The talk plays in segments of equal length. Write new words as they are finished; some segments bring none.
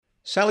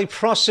Sally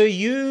Prosser,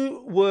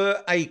 you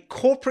were a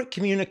corporate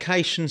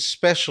communications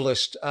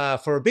specialist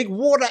for a big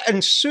water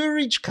and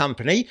sewerage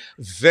company.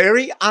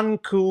 Very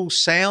uncool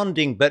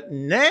sounding, but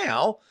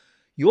now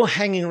you're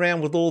hanging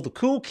around with all the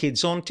cool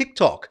kids on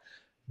TikTok.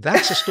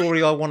 That's a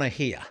story I want to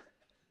hear.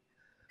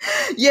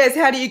 Yes,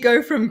 how do you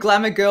go from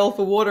glamour girl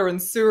for water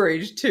and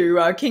sewerage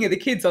to king of the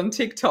kids on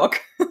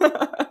TikTok?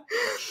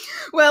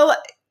 Well,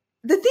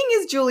 the thing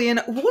is,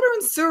 Julian, water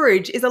and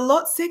sewerage is a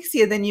lot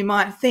sexier than you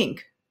might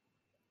think.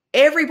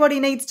 Everybody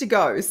needs to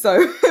go.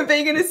 So,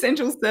 being an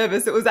essential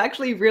service, it was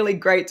actually really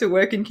great to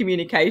work in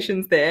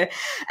communications there.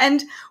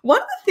 And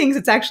one of the things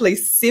that's actually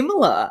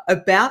similar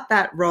about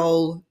that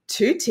role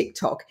to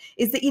TikTok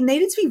is that you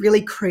needed to be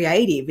really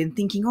creative in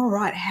thinking, all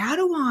right, how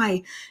do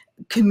I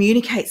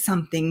communicate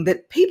something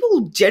that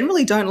people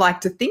generally don't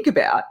like to think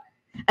about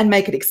and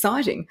make it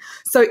exciting?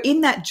 So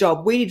in that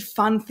job, we did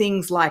fun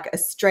things like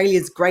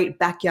Australia's great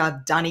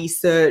backyard dunny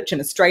search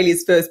and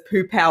Australia's first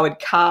poo-powered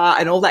car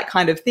and all that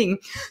kind of thing.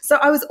 So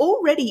I was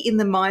already in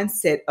the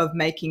mindset of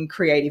making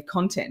creative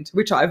content,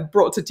 which I've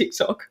brought to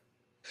TikTok.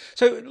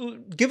 So,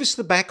 give us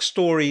the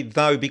backstory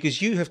though,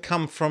 because you have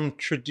come from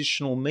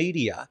traditional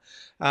media,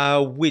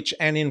 which,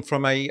 and in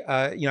from a,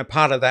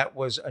 part of that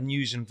was a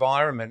news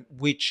environment,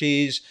 which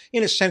is,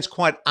 in a sense,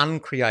 quite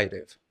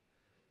uncreative.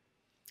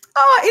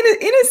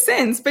 In a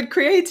sense, but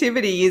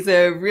creativity is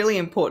a really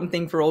important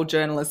thing for all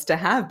journalists to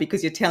have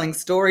because you're telling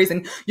stories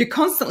and you're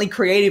constantly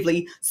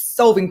creatively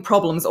solving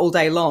problems all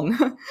day long.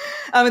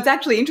 It's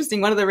actually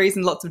interesting. One of the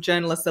reasons lots of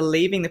journalists are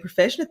leaving the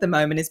profession at the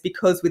moment is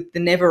because with the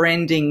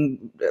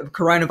never-ending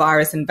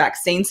coronavirus and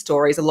vaccine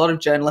stories, a lot of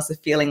journalists are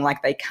feeling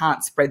like they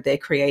can't spread their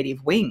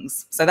creative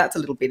wings. So that's a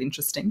little bit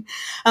interesting.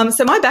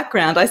 So my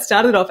background, I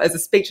started off as a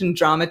speech and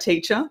drama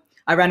teacher.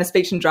 I ran a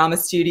speech and drama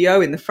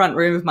studio in the front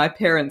room of my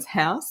parents'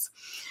 house.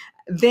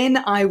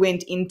 Then I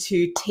went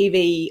into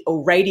TV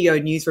or radio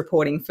news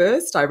reporting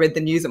first. I read the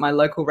news at my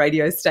local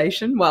radio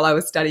station while I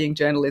was studying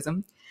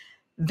journalism.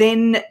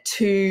 Then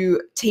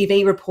to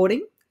TV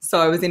reporting. So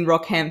I was in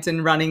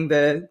Rockhampton running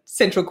the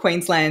Central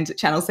Queensland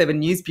Channel 7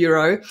 News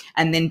Bureau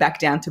and then back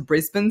down to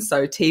Brisbane.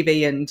 So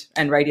TV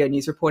and radio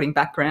news reporting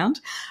background.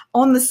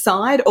 On the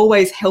side,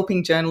 always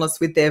helping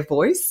journalists with their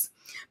voice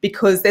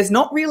because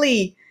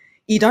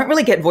you don't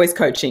really get voice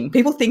coaching.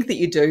 People think that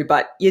you do,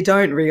 but you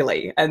don't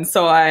really.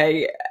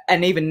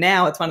 And even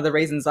now, it's one of the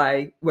reasons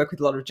I work with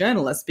a lot of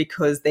journalists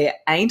because there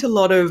ain't a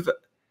lot of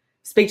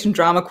speech and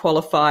drama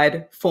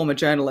qualified former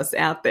journalists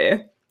out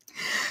there.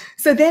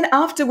 So then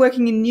after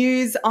working in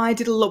news, I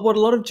did what a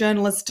lot of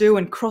journalists do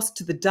and crossed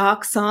to the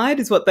dark side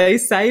is what they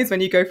say is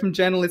when you go from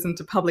journalism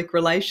to public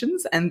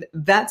relations. And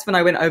that's when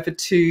I went over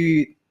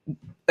to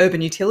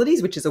Urban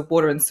Utilities, which is a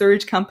water and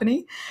sewerage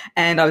company.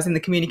 And I was in the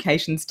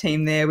communications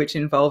team there, which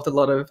involved a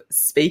lot of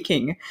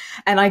speaking.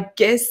 And I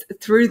guess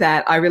through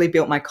that, I really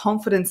built my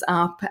confidence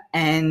up.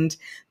 And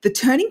the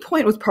turning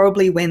point was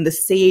probably when the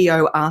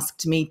CEO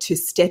asked me to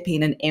step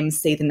in and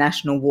MC the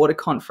National Water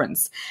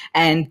Conference.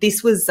 And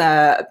this was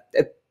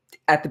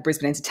at the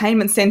Brisbane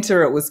Entertainment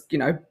Centre. It was,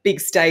 big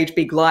stage,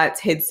 big lights,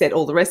 headset,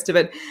 all the rest of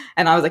it.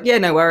 And I was like, yeah,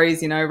 no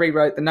worries,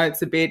 rewrote the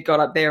notes a bit, got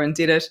up there and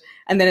did it.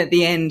 And then at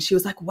the end, she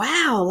was like,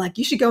 wow, like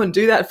you should go and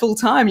do that full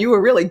time. You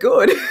were really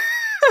good.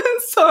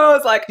 So I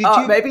was like, Did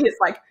you maybe it's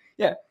like,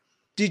 yeah.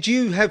 did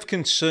you have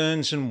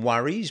concerns and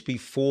worries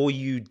before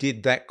you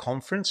did that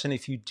conference? And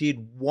if you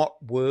did, what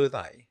were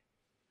they?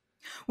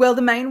 Well,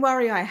 the main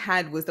worry I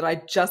had was that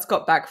I just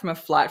got back from a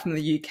flight from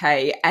the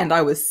UK and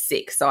I was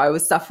sick. So I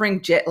was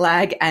suffering jet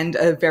lag and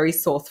a very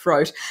sore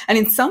throat. And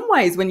in some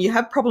ways, when you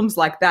have problems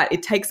like that,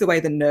 it takes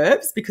away the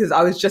nerves because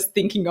I was just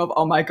thinking of,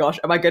 oh my gosh,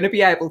 am I going to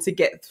be able to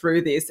get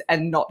through this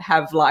and not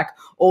have like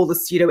all the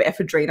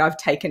pseudoephedrine I've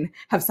taken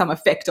have some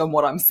effect on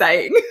what I'm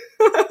saying?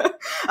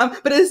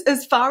 But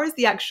as far as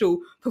the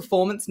actual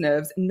performance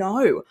nerves,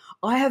 no,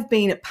 I have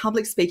been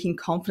public speaking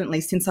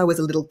confidently since I was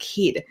a little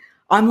kid.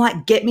 I'm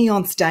like, get me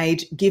on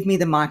stage, give me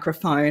the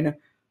microphone.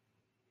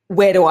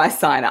 Where do I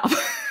sign up?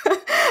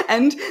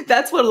 And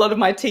that's what a lot of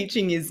my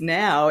teaching is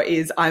now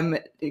is I'm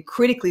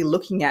critically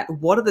looking at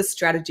what are the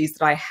strategies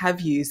that I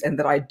have used and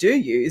that I do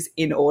use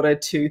in order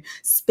to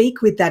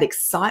speak with that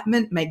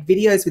excitement, make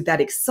videos with that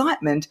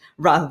excitement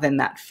rather than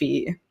that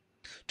fear.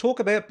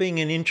 Talk about being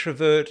an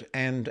introvert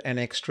and an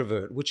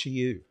extrovert. Which are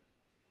you?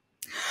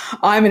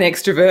 I'm an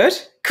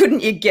extrovert.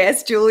 Couldn't you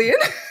guess, Julian?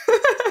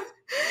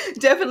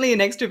 Definitely an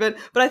extrovert,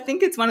 but I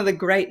think it's one of the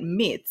great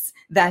myths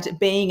that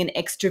being an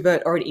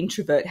extrovert or an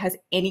introvert has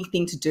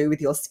anything to do with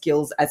your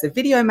skills as a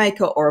video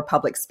maker or a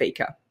public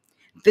speaker.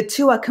 The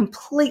two are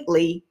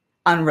completely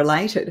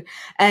unrelated.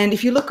 And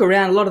if you look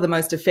around, a lot of the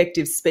most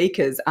effective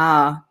speakers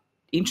are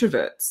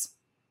introverts.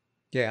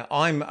 Yeah,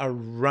 I'm a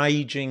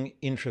raging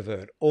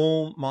introvert.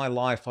 All my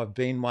life, I've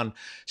been one.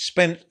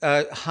 Spent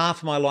half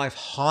of my life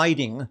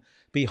hiding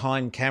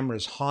behind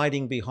cameras,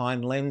 hiding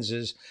behind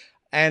lenses.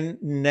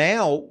 And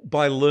now,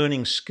 by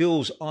learning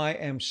skills, I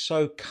am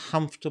so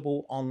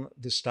comfortable on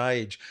the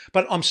stage.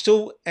 But I'm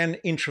still an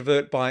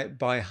introvert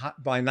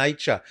by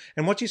nature.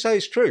 And what you say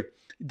is true.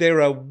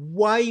 There are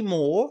way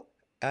more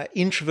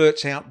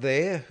introverts out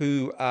there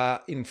who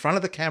are in front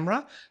of the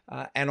camera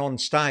and on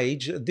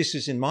stage. This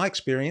is in my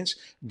experience,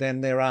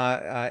 than there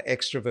are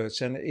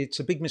extroverts. And it's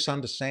a big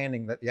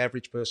misunderstanding that the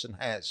average person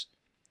has.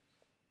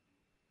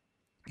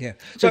 Yeah.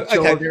 So,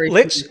 okay,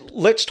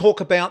 let's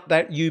talk about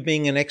that, you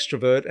being an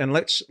extrovert, and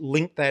let's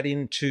link that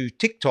into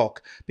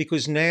TikTok,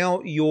 because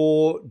now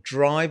you're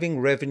driving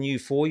revenue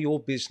for your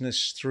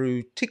business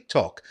through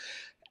TikTok.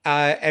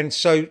 And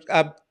so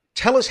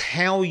tell us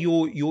how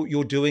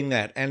you're doing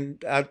that,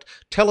 and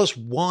tell us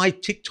why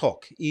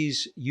TikTok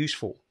is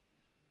useful.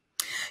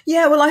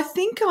 Yeah, well, I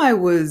think I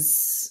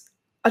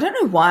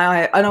don't know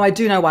why, I know I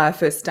do know why I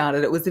first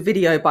started. It was a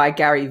video by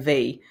Gary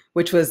Vee,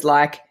 which was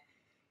like,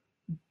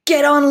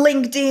 get on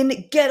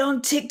LinkedIn, get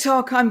on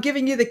TikTok, I'm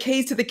giving you the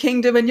keys to the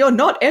kingdom and you're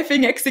not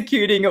effing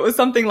executing. It was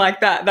something like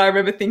that. And I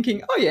remember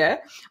thinking, oh yeah,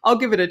 I'll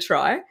give it a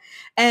try.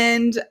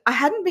 And I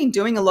hadn't been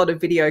doing a lot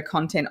of video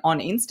content on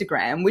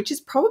Instagram, which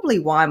is probably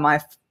why my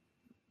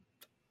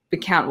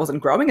account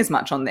wasn't growing as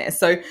much on there.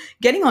 So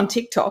getting on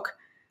TikTok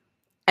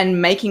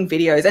and making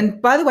videos.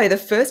 And by the way, the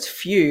first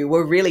few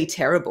were really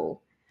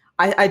terrible.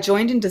 I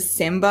joined in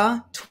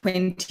December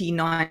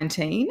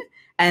 2019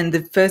 and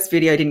the first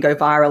video didn't go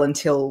viral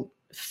until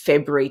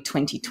February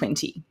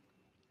 2020.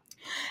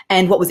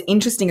 And what was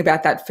interesting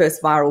about that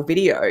first viral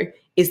video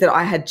is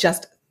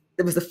that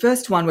it was the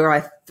first one where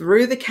I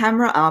threw the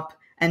camera up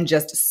and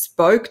just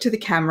spoke to the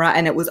camera,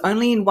 and it was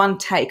only in one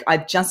take.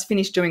 I'd just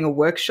finished doing a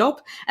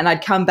workshop and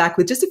I'd come back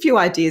with just a few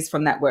ideas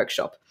from that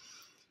workshop.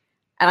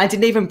 And I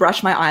didn't even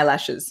brush my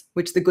eyelashes,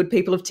 which the good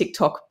people of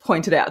TikTok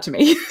pointed out to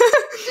me.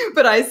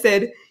 But I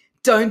said,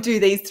 don't do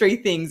these three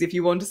things if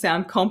you want to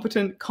sound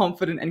competent,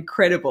 confident, and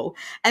credible.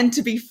 And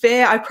to be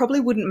fair, I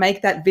probably wouldn't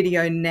make that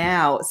video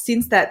now.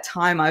 Since that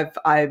time,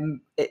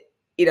 I'm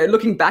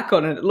looking back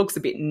on it, it looks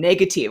a bit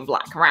negative,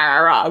 like rah, rah,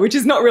 rah, which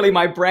is not really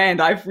my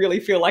brand. I really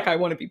feel like I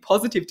want to be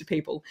positive to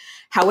people.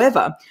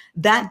 However,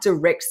 that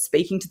direct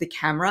speaking to the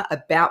camera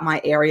about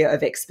my area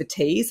of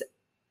expertise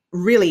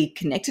really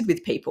connected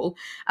with people.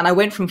 And I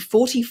went from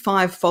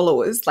 45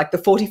 followers, like the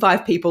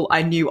 45 people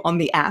I knew on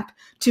the app,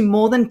 to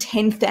more than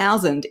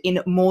 10,000 in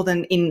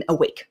 1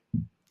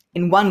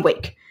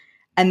 week.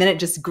 And then it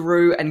just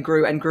grew and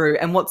grew and grew.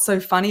 And what's so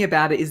funny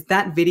about it is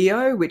that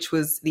video, which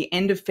was the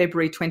end of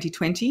February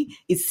 2020,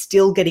 is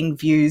still getting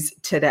views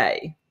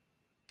today.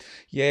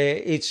 Yeah,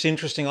 it's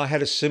interesting. I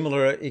had a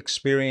similar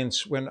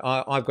experience when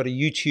I've got a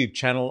YouTube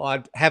channel.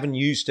 I haven't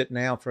used it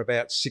now for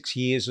about 6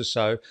 years or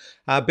so,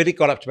 but it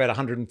got up to about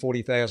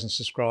 140,000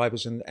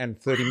 subscribers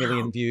and 30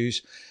 million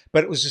views.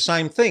 But it was the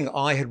same thing.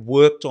 I had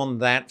worked on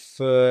that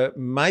for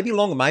maybe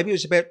longer, maybe it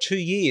was about 2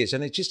 years,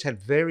 and it just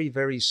had very,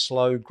 very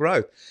slow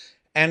growth.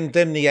 And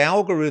then the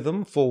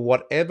algorithm, for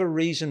whatever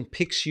reason,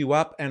 picks you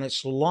up, and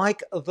it's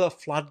like the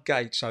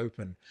floodgates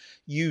open.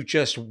 You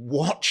just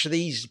watch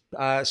these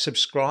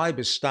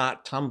subscribers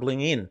start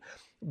tumbling in.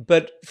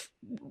 But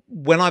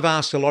when I've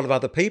asked a lot of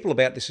other people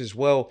about this as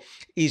well,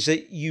 is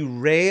that you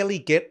rarely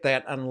get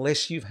that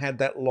unless you've had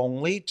that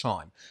long lead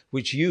time,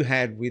 which you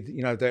had with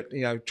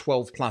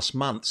 12 plus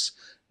months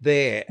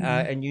there,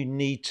 and you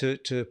need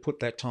to put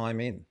that time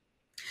in.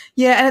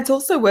 Yeah, and it's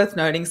also worth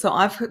noting. So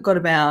I've got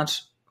about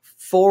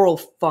 4 or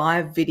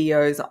 5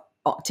 videos,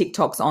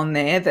 TikToks on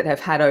there that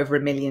have had over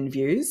 1 million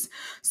views.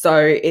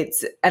 So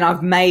and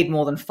I've made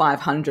more than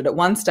 500. At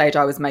one stage,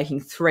 I was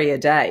making 3 a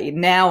day.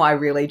 Now I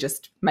really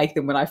just make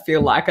them when I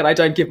feel like it. I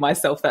don't give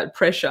myself that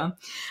pressure.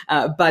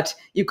 But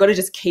you've got to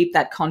just keep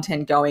that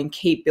content going,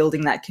 keep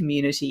building that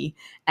community,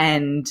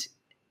 and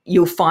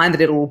you'll find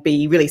that it'll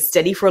be really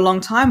steady for a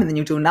long time. And then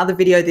you'll do another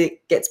video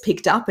that gets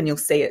picked up and you'll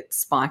see it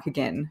spike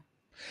again.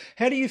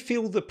 How do you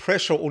feel the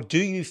pressure, or do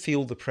you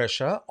feel the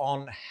pressure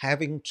on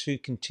having to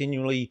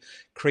continually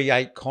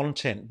create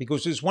content?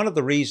 Because it's one of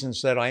the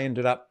reasons that I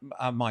ended up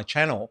my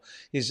channel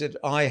is that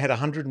I had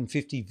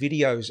 150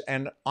 videos,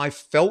 and I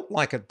felt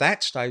like at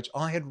that stage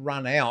I had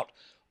run out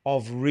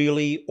of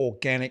really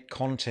organic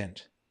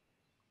content.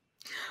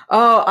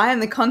 Oh, I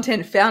am the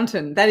content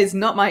fountain. That is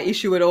not my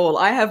issue at all.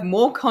 I have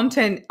more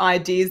content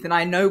ideas than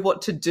I know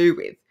what to do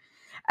with.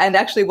 And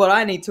actually what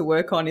I need to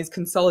work on is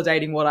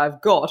consolidating what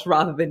I've got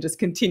rather than just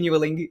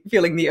continually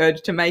feeling the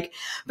urge to make.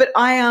 But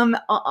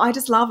I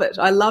just love it.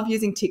 I love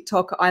using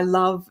TikTok. I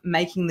love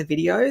making the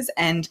videos.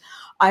 And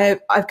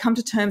I've come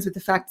to terms with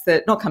the fact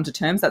that, not come to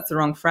terms, that's the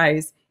wrong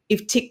phrase.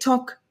 If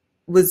TikTok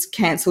was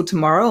cancelled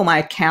tomorrow or my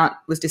account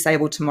was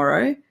disabled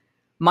tomorrow,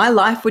 my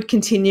life would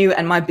continue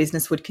and my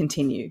business would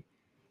continue.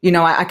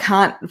 I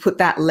can't put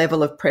that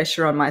level of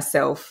pressure on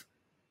myself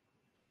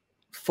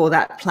for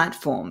that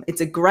platform. It's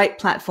a great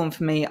platform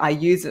for me. I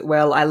use it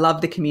well. I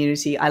love the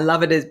community. I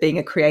love it as being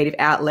a creative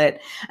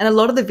outlet. And a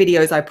lot of the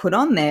videos I put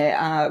on there,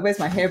 where's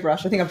my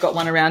hairbrush? I think I've got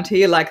one around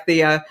here, like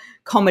the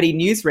comedy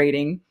news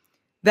reading.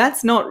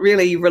 That's not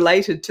really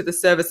related to the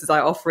services I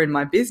offer in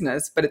my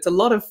business, but it's a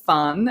lot of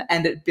fun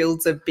and it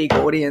builds a big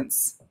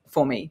audience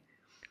for me.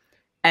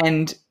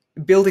 And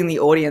building the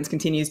audience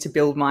continues to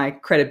build my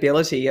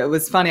credibility. It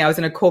was funny. I was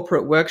in a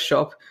corporate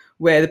workshop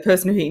where the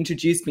person who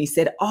introduced me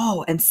said,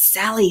 "Oh, and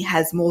Sally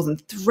has more than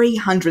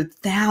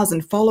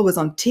 300,000 followers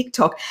on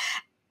TikTok."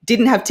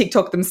 Didn't have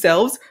TikTok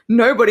themselves.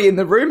 Nobody in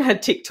the room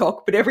had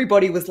TikTok, but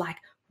everybody was like,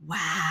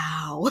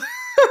 wow.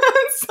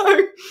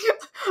 So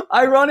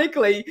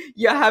ironically,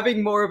 you're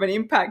having more of an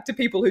impact to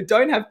people who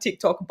don't have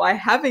TikTok by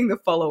having the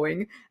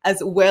following,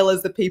 as well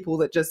as the people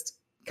that just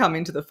come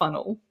into the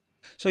funnel.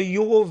 So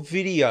your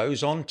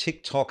videos on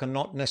TikTok are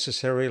not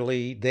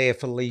necessarily there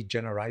for lead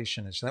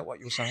generation. Is that what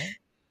you're saying?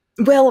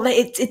 Well,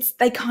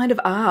 they kind of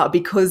are,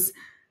 because,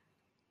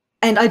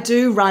 and I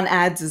do run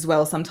ads as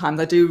well sometimes.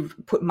 I do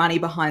put money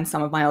behind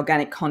some of my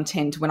organic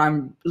content. When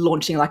I'm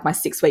launching like my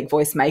 6-week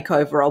voice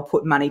makeover, I'll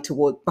put money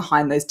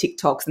behind those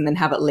TikToks and then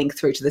have it link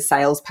through to the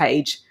sales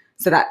page.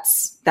 So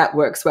that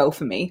works well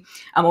for me,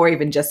 or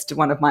even just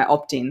one of my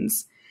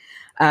opt-ins.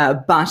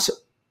 But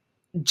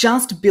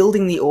just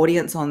building the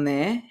audience on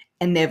there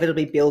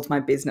inevitably builds my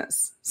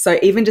business. So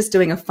even just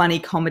doing a funny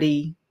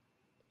comedy,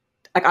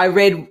 like I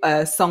read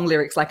song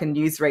lyrics like a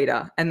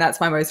newsreader, and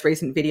that's my most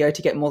recent video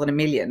to get more than 1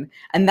 million.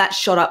 And that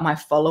shot up my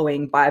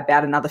following by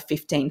about another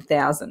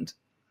 15,000.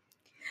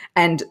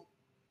 And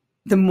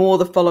the more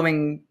the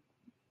following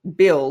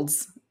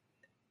builds,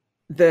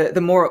 the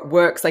more it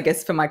works, I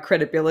guess, for my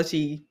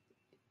credibility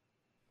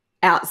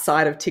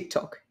outside of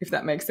TikTok, if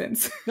that makes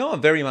sense. No,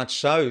 very much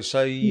so.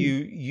 So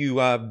you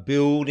are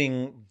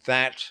building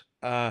that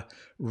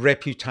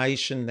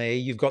reputation there.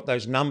 You've got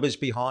those numbers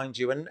behind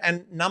you,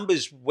 and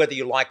numbers, whether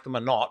you like them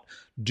or not,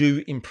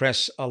 do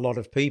impress a lot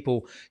of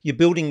people. You're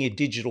building your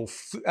digital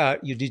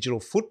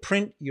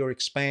footprint. You're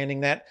expanding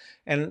that,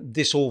 and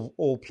this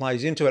all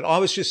plays into it. I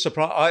was just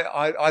surprised.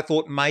 I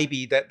thought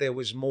maybe that there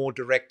was more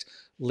direct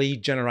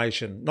lead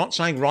generation. Not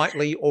saying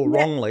rightly or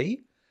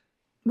wrongly.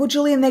 Well,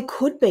 Julian, there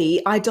could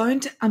be.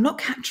 I'm not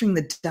capturing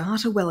the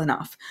data well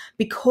enough,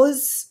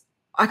 because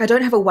I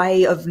don't have a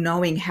way of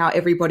knowing how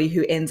everybody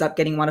who ends up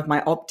getting one of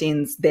my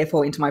opt-ins,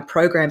 therefore into my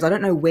programs, I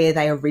don't know where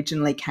they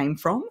originally came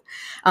from.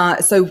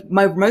 So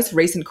my most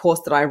recent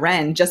course that I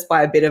ran, just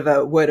by a bit of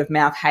a word of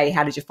mouth, hey,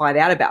 how did you find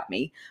out about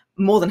me?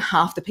 More than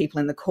half the people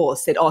in the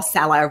course said, oh,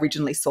 Sal, I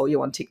originally saw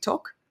you on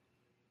TikTok.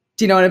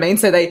 Do you know what I mean?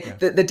 So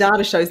the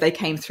data shows they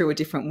came through a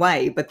different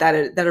way, but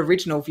that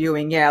original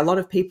viewing, a lot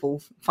of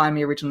people find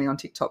me originally on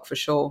TikTok for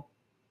sure.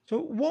 So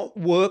what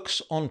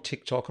works on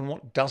TikTok and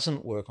what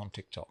doesn't work on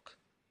TikTok?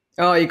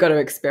 Oh, you got to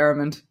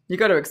experiment.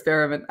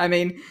 I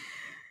mean,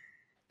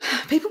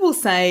 people will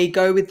say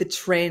go with the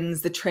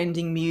trends, the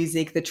trending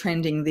music, the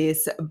trending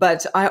this,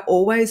 but I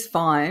always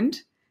find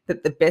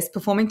that the best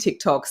performing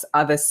TikToks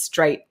are the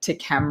straight to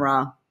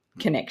camera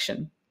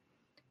connection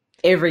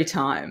every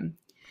time.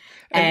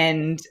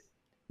 And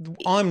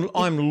I'm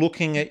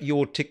looking at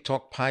your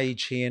TikTok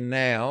page here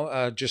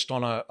now, just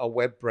on a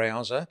web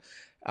browser,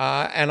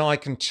 and I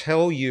can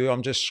tell you,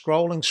 I'm just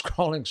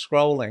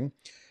scrolling,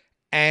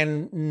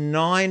 and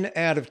 9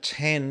 out of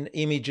 10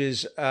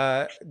 images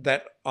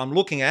that I'm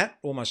looking at,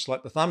 almost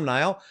like the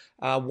thumbnail,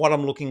 what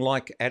I'm looking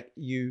like at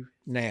you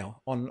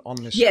now on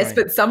this Yes,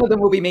 screen. but some of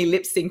them will be me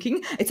lip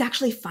syncing. It's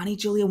actually funny,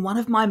 Julian. One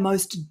of my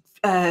most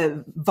viral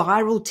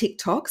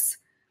TikToks,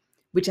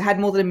 which had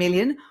more than 1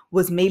 million,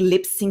 was me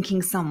lip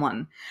syncing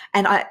someone.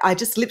 And I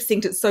just lip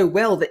synced it so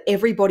well that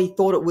everybody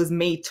thought it was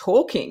me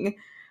talking,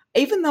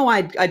 even though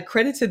I'd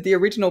credited the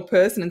original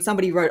person, and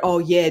somebody wrote, oh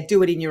yeah,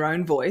 do it in your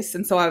own voice.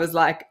 And so I was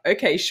like,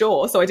 okay,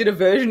 sure. So I did a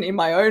version in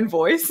my own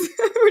voice,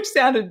 which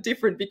sounded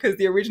different because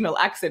the original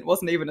accent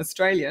wasn't even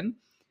Australian.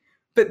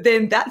 But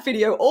then that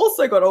video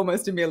also got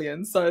almost 1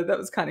 million. So that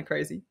was kind of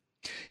crazy.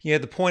 Yeah,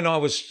 the point I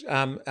was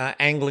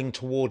angling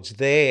towards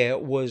there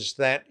was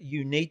that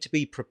you need to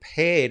be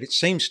prepared. It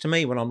seems to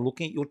me when I'm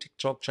looking at your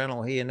TikTok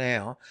channel here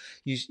now,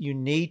 you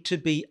need to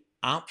be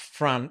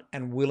upfront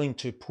and willing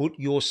to put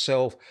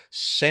yourself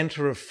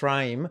center of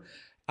frame.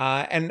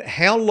 And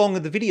how long are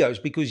the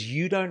videos? Because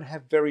you don't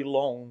have very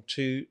long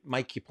to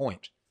make your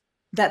point.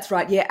 That's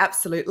right. Yeah,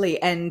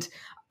 absolutely. And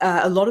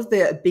a lot of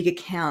the big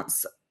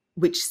accounts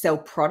which sell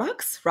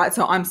products, right?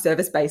 So I'm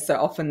service-based, so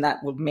often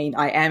that would mean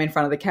I am in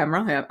front of the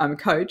camera. I'm a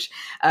coach.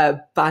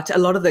 But a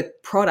lot of the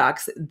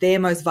products, their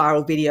most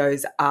viral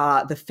videos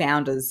are the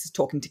founders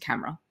talking to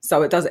camera.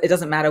 So it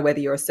doesn't matter whether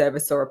you're a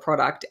service or a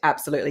product,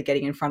 absolutely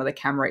getting in front of the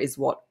camera is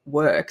what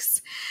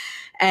works.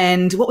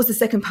 And what was the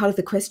second part of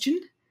the question?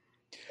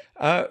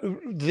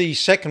 The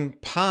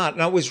second part,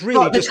 no, it was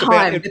really just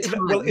about it.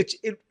 Well,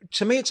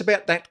 to me, it's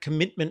about that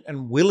commitment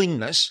and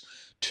willingness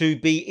to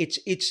be.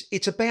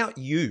 It's about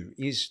you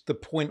is the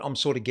point I'm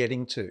sort of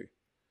getting to.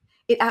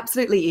 It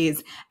absolutely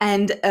is.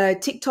 And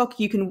TikTok,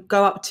 you can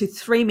go up to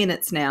 3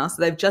 minutes now.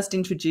 So they've just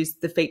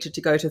introduced the feature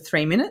to go to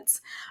 3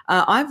 minutes.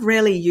 I've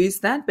rarely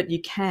used that, but you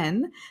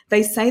can.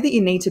 They say that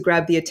you need to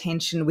grab the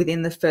attention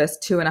within the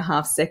first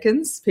 2.5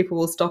 seconds. People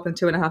will stop in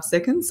 2.5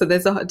 seconds. So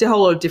there's a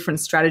whole lot of different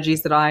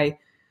strategies that I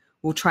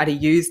will try to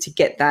use to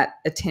get that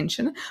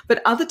attention.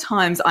 But other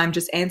times I'm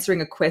just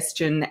answering a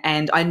question,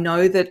 and I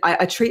know that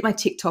I treat my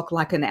TikTok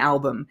like an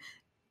album.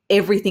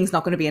 Everything's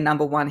not going to be a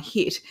number one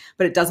hit,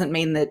 but it doesn't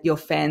mean that your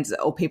fans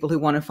or people who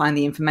want to find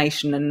the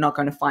information are not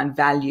going to find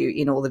value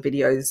in all the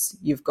videos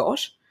you've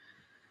got.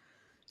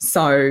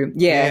 So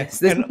Yeah,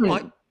 so there's and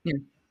different. Yeah.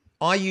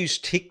 I use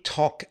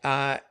TikTok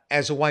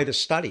as a way to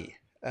study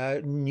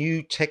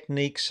new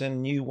techniques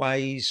and new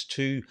ways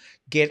to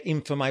get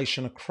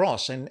information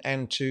across,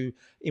 and to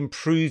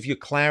improve your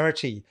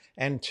clarity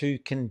and to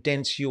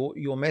condense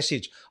your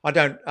message. I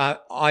don't.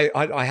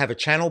 I have a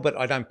channel, but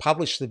I don't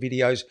publish the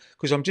videos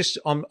because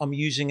I'm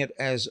using it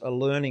as a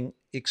learning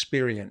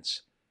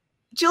experience.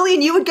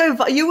 Julian,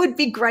 you would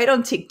be great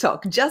on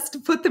TikTok.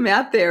 Just put them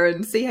out there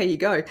and see how you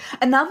go.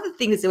 Another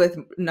thing that's worth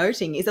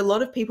noting is a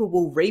lot of people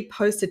will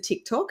repost a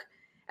TikTok,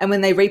 and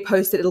when they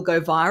repost it, it'll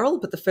go viral,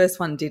 but the first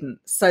one didn't.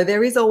 So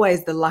there is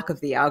always the luck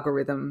of the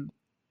algorithm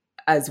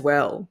as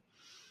well.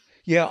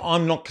 Yeah,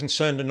 I'm not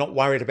concerned and not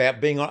worried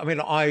about being on. I mean,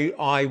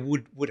 I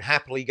would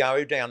happily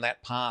go down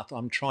that path.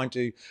 I'm trying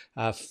to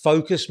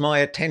focus my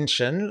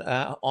attention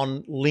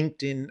on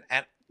LinkedIn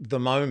at the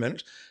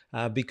moment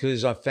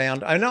because I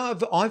found, I know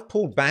I've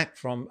pulled back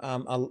from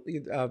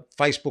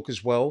Facebook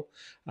as well.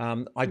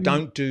 I Mm.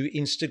 don't do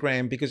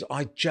Instagram because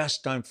I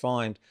just don't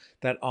find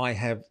that I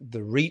have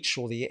the reach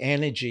or the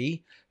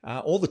energy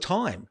all the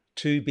time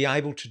to be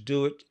able to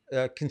do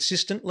it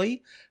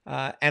consistently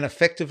and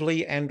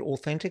effectively and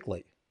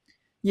authentically.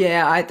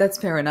 Yeah, that's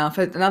fair enough.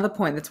 Another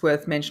point that's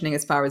worth mentioning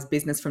as far as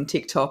business from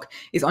TikTok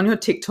is on your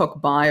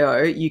TikTok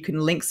bio, you can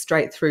link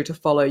straight through to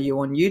follow you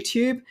on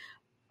YouTube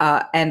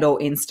and or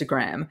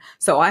Instagram.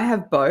 So I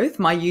have both.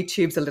 My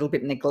YouTube's a little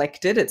bit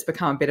neglected. It's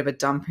become a bit of a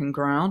dumping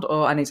ground,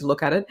 or I need to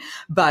look at it.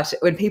 But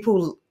when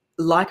people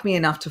like me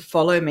enough to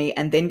follow me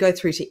and then go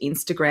through to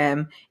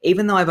Instagram,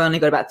 even though I've only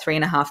got about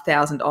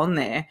 3,500 on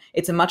there,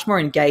 it's a much more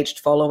engaged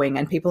following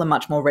and people are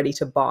much more ready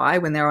to buy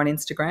when they're on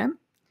Instagram.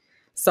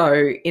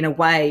 So in a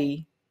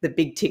way, the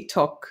big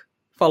TikTok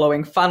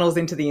following funnels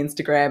into the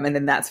Instagram, and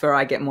then that's where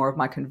I get more of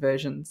my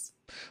conversions.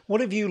 What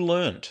have you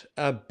learnt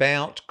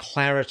about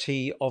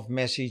clarity of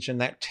message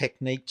and that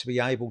technique to be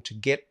able to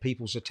get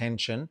people's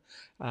attention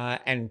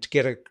and to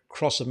get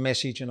across a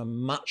message in a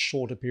much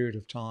shorter period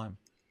of time?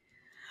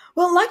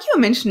 Well, like you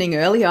were mentioning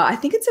earlier, I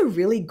think it's a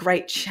really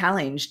great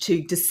challenge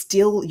to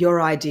distill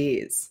your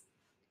ideas.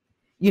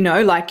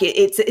 Like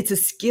it's a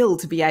skill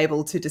to be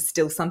able to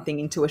distill something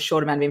into a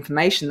short amount of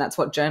information. That's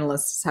what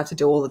journalists have to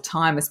do all the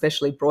time,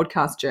 especially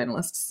broadcast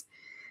journalists.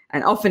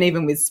 And often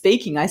even with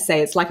speaking, I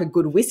say it's like a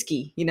good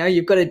whiskey.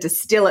 You've got to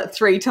distill it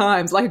 3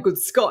 times, like a good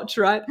scotch,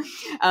 right?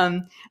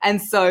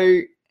 And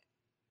so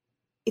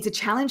it's a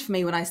challenge for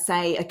me when I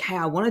say, okay,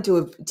 I want to do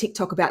a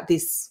TikTok about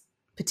this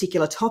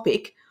particular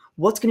topic.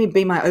 What's going to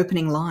be my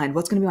opening line?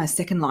 What's going to be my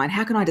second line?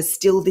 How can I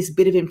distill this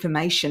bit of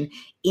information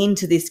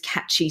into this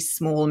catchy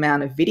small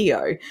amount of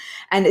video?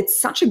 And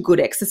it's such a good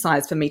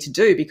exercise for me to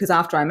do because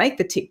after I make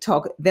the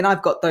TikTok, then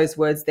I've got those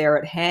words there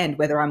at hand,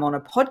 whether I'm on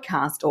a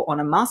podcast or on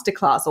a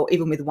masterclass or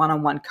even with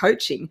one-on-one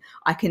coaching,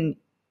 I can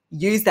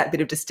use that bit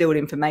of distilled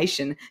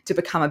information to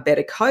become a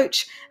better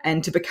coach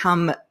and to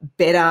become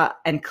better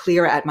and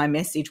clearer at my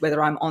message,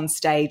 whether I'm on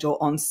stage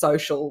or on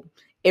social,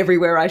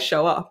 everywhere I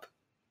show up.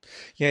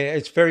 Yeah,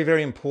 it's very,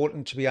 very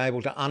important to be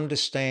able to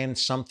understand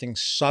something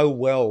so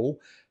well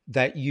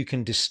that you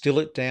can distill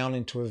it down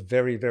into a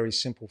very, very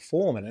simple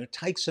form. And it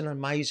takes an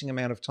amazing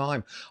amount of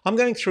time. I'm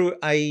going through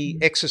a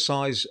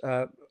exercise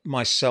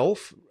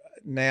myself.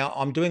 Now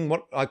I'm doing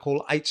what I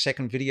call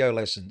 8-second video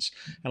lessons,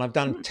 and I've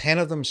done 10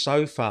 of them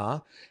so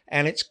far.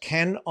 And it's,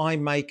 can I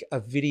make a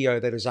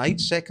video that is 8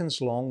 seconds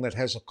long, that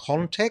has a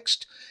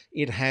context,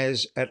 it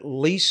has at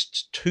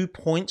least 2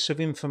 points of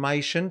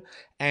information,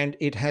 and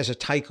it has a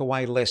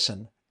takeaway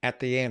lesson at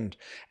the end.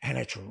 And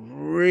it's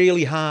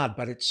really hard,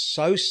 but it's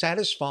so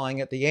satisfying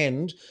at the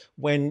end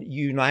when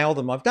you nail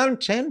them. I've done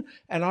 10,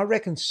 and I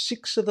reckon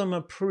 6 of them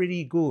are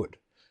pretty good.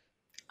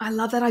 I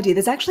love that idea.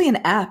 There's actually an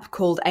app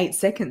called 8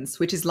 Seconds,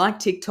 which is like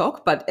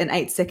TikTok, but an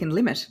 8-second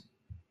limit.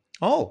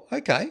 Oh,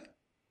 okay.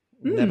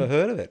 Never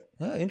heard of it.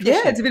 Oh, interesting.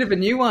 Yeah, it's a bit of a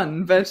new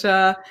one, but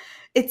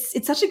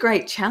it's such a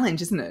great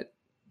challenge, isn't it?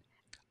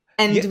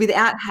 And Yeah.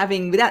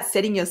 without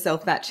setting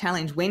yourself that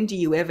challenge, when do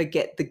you ever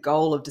get the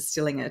goal of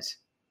distilling it?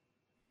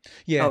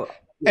 Yeah. Oh,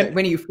 And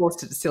when are you forced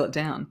to distill it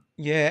down?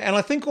 yeah, and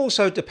I think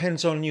also it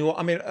depends on your.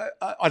 I mean,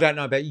 I don't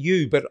know about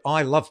you, but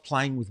I love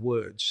playing with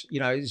words.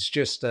 It's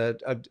just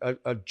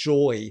a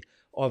joy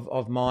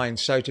of mine.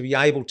 So to be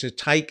able to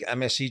take a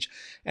message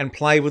and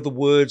play with the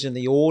words and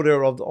the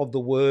order of the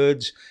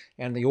words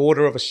and the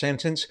order of a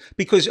sentence,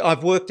 because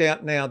I've worked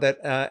out now that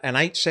an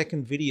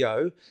 8-second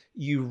video,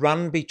 you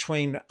run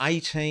between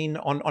 18,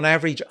 on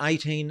average,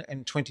 18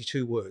 and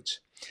 22 words.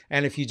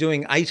 And if you're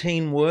doing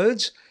 18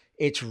 words,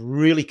 it's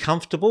really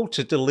comfortable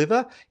to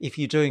deliver. If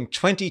you're doing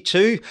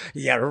 22,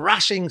 you're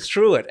rushing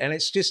through it. And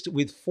it's just,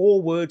 with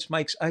 4 words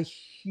makes a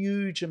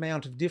huge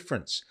amount of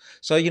difference.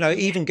 So,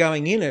 even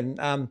going in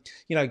and,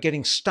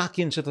 getting stuck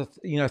into the,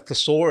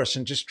 thesaurus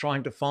and just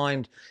trying to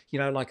find,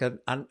 like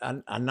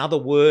another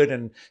word.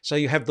 And so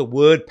you have the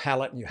word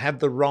palette and you have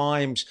the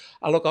rhymes.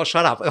 Oh, look, I'll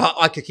shut up.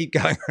 I could keep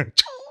going.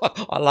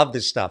 I love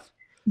this stuff.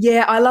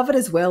 Yeah, I love it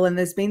as well. And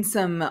there's been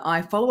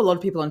I follow a lot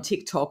of people on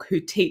TikTok who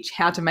teach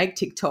how to make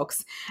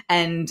TikToks.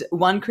 And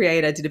one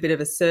creator did a bit of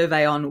a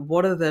survey on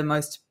what are the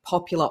most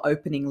popular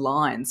opening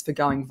lines for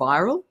going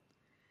viral.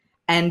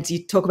 And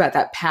you talk about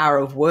that power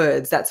of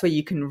words. That's where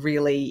you can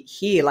really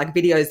hear, like,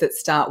 videos that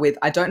start with,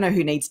 I don't know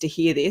who needs to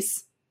hear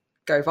this,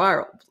 go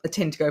viral,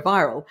 tend to go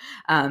viral.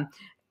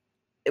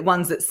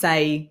 Ones that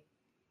say,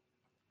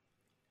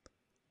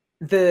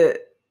 the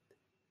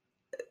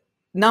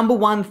number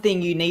one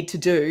thing you need to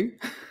do.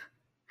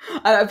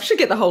 I should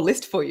get the whole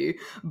list for you.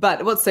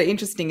 But what's so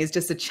interesting is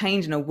just a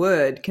change in a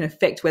word can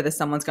affect whether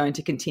someone's going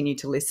to continue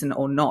to listen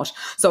or not.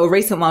 So a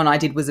recent one I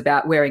did was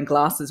about wearing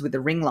glasses with a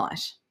ring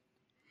light.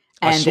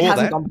 And it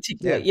hasn't gone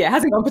particularly, it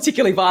hasn't gone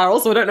particularly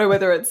viral. So I don't know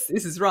whether this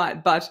is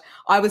right. But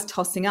I was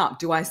tossing up.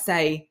 Do I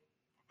say,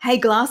 hey,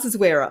 glasses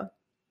wearer?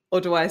 Or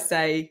do I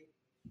say,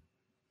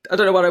 I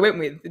don't know what I went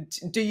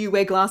with. Do you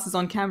wear glasses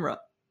on camera?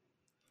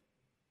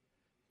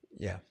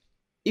 Yeah.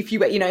 If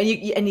you,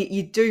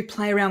 you do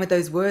play around with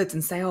those words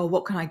and say, oh,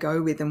 what can I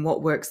go with and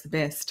what works the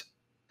best?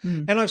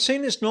 And I've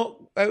seen this not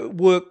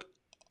work.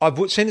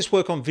 I've seen this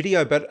work on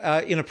video, but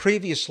in a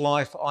previous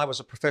life, I was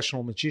a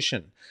professional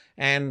magician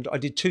and I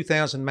did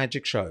 2,000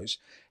 magic shows.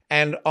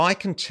 And I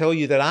can tell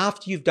you that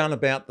after you've done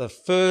about the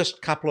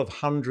first couple of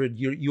hundred,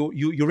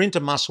 you're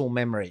into muscle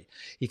memory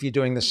if you're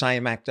doing the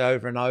same act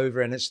over and over.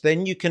 And it's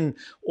then you can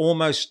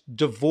almost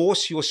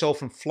divorce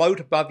yourself and float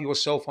above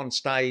yourself on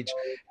stage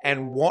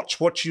and watch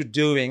what you're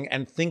doing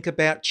and think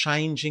about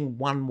changing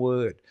one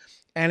word.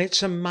 And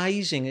it's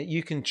amazing that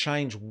you can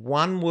change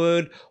one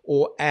word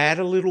or add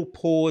a little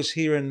pause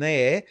here and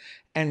there.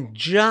 And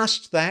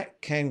just that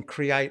can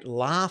create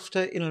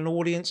laughter in an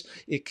audience.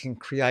 It can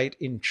create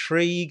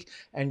intrigue.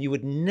 And you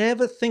would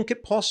never think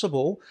it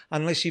possible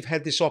unless you've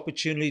had this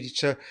opportunity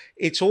to,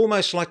 it's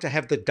almost like to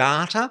have the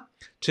data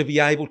to be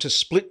able to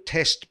split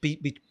test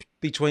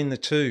between the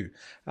two.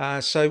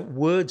 So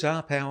words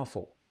are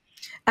powerful.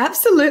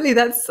 Absolutely.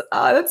 That's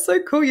so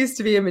cool. Used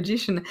to be a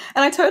magician.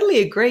 And I totally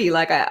agree.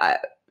 Like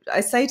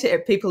I say to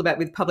people about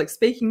with public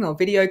speaking or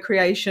video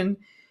creation,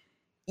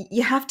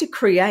 you have to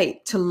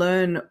create to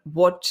learn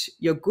what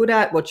you're good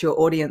at, what your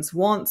audience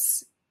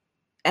wants.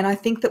 And I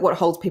think that what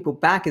holds people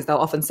back is they'll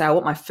often say, I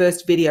want my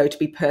first video to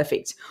be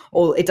perfect,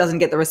 or it doesn't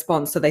get the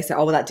response. So they say,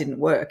 oh, well, that didn't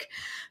work.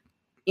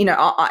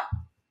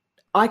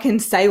 I can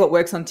say what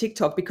works on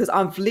TikTok because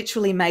I've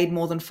literally made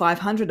more than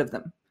 500 of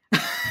them.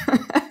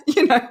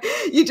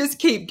 You just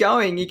keep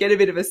going. You get a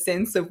bit of a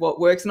sense of what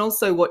works and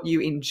also what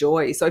you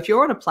enjoy. So if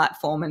you're on a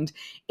platform and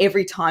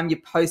every time you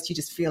post, you're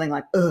just feeling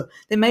like, ugh,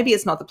 then maybe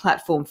it's not the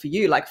platform for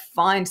you. Like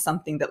find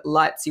something that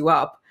lights you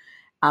up,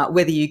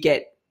 whether you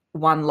get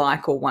 1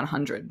 like or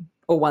 100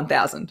 or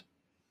 1,000.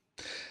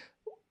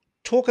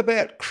 Talk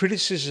about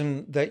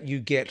criticism that you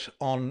get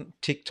on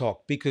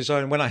TikTok, because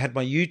when I had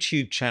my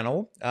YouTube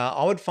channel,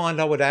 I would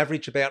find I would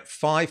average about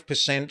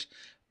 5%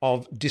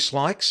 of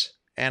dislikes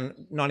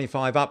and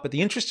 95 up. But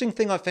the interesting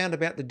thing I found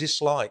about the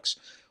dislikes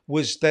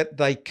was that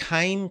they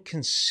came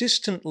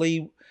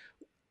consistently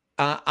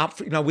up,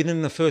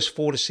 within the first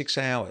 4 to 6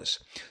 hours.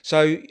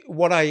 So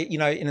what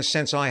in a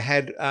sense, I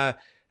had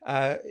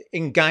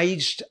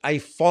engaged a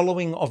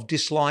following of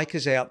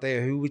dislikers out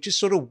there who would just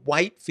sort of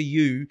wait for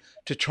you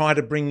to try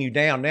to bring you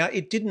down. Now,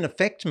 it didn't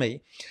affect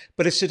me,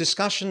 but it's a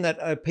discussion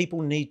that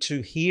people need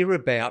to hear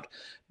about,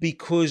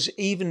 because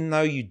even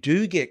though you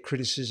do get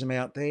criticism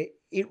out there,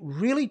 it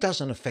really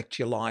doesn't affect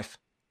your life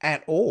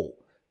at all.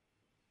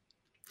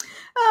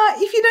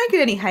 If you don't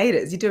get any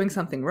haters, you're doing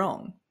something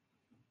wrong.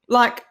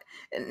 Like,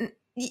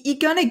 you're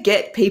going to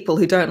get people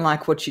who don't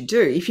like what you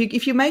do.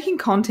 If you're making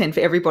content for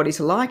everybody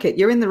to like it,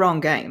 you're in the wrong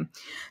game.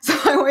 So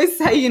I always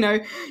say,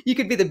 you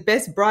could be the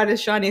best,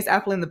 brightest, shiniest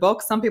apple in the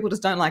box. Some people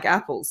just don't like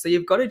apples. So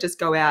you've got to just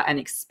go out and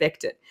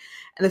expect it.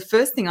 And the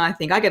first thing I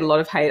get a lot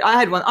of hate.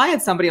 I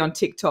had somebody on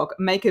TikTok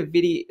make a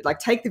video, like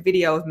take the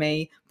video of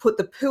me, put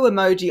the poo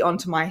emoji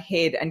onto my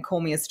head and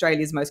call me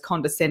Australia's most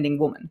condescending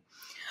woman.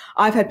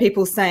 I've had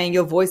people saying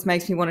your voice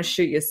makes me want to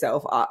shoot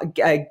yourself.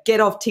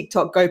 Get off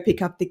TikTok, go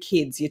pick up the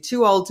kids. You're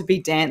too old to be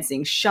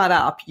dancing. Shut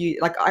up.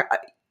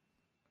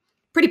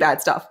 Pretty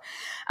bad stuff.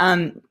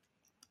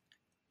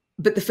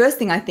 But the first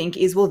thing I think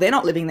is, well, they're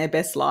not living their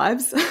best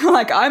lives.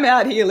 Like I'm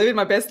out here living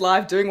my best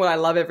life, doing what I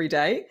love every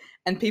day.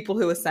 And people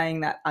who are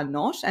saying that are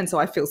not. And so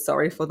I feel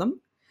sorry for them.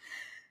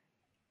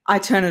 I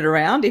turn it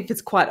around. If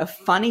it's quite a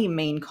funny,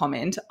 mean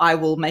comment, I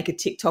will make a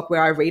TikTok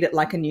where I read it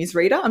like a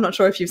newsreader. I'm not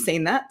sure if you've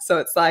seen that. So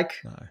it's like,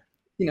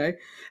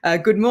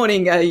 good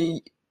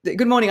morning.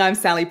 Good morning, I'm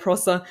Sally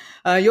Prosser.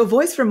 Your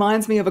voice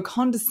reminds me of a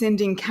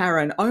condescending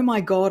Karen. Oh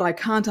my God, I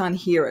can't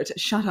unhear it.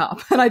 Shut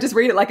up. And I just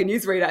read it like a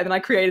newsreader and then I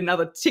create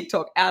another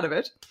TikTok out of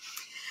it.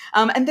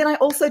 And then I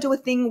also do a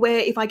thing where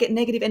if I get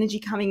negative energy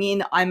coming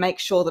in, I make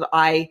sure that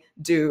I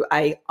do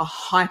a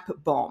hype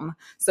bomb.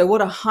 So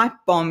what a hype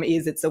bomb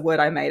is, it's a word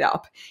I made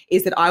up,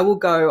 is that I will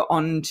go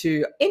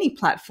onto any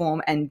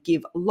platform and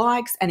give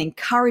likes and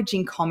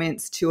encouraging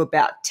comments to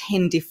about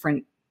 10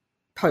 different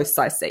posts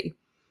I see.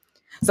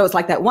 So it's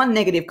like that one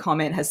negative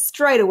comment has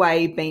straight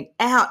away been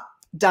out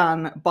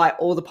done by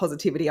all the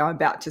positivity I'm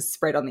about to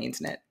spread on the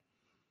internet.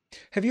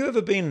 Have you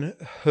ever been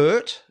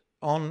hurt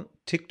on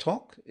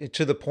TikTok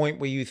to the point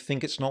where you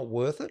think it's not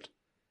worth it?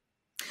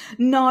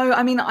 No,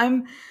 I mean,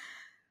 I'm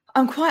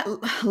quite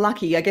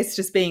lucky, I guess,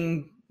 just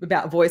being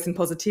about voice and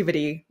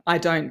positivity. I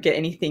don't get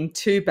anything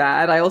too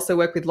bad. I also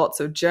work with lots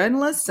of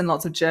journalists, and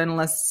lots of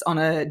journalists on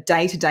a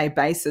day-to-day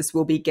basis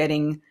will be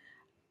getting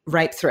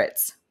rape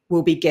threats,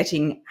 will be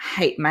getting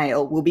hate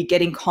mail, will be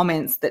getting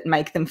comments that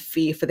make them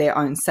fear for their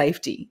own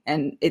safety.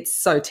 And it's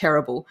so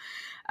terrible.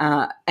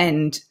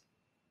 And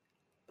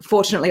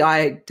fortunately,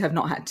 I have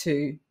not had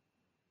to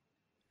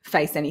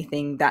face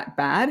anything that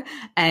bad.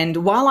 And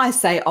while I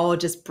say, oh,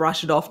 just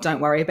brush it off, don't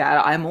worry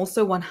about it, I'm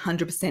also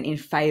 100% in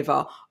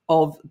favor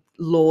of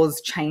laws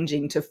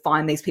changing to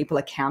find these people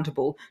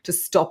accountable, to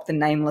stop the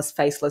nameless,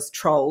 faceless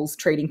trolls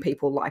treating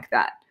people like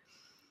that.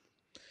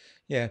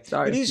 Yeah,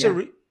 so, it is I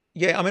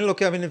mean,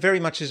 look, I mean, it very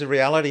much is a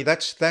reality.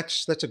 That's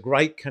a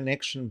great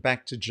connection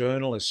back to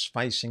journalists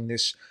facing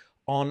this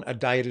on a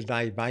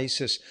day-to-day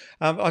basis.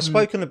 I've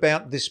spoken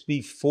about this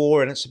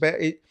before, and it's about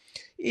it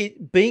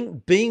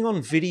being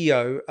on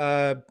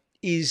video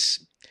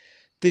is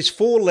there's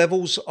 4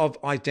 levels of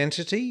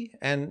identity,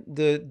 and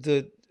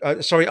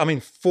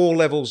 4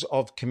 levels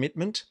of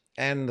commitment.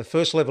 And the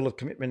first level of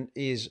commitment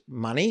is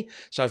money.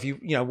 So if you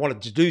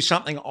wanted to do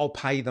something, I'll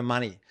pay the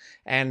money.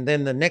 And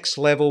then the next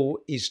level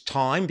is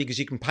time, because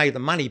you can pay the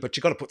money, but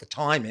you've got to put the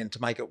time in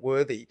to make it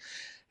worthy.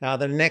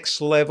 The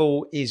next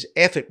level is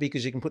effort,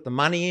 because you can put the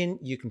money in,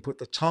 you can put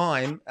the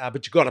time,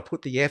 but you've got to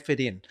put the effort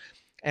in.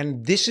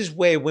 And this is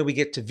where when we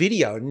get to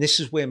video, and this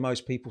is where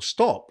most people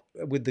stop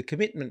with the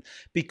commitment,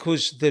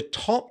 because the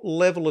top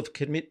level of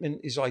commitment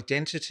is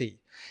identity.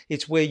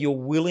 It's where you're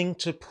willing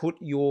to put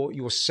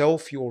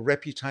yourself, your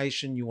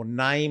reputation, your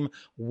name,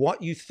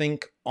 what you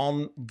think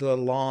on the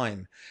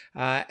line.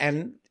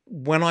 And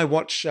when I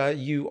watch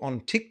you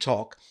on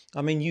TikTok,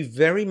 I mean, you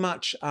very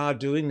much are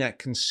doing that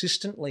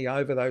consistently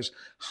over those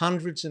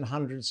hundreds and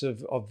hundreds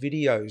of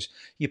videos.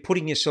 You're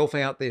putting yourself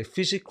out there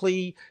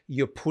physically.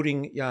 You're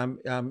putting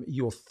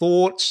your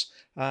thoughts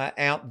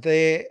out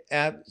there.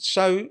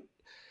 So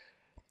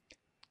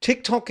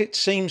TikTok, it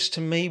seems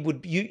to me,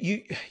 would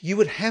you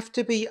would have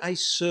to be a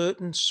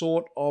certain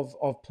sort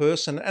of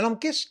person, and I'm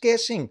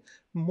guessing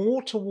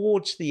more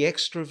towards the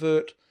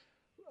extrovert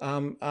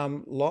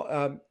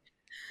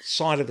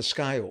side of the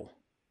scale.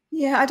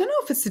 Yeah, I don't know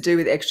if it's to do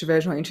with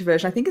extroversion or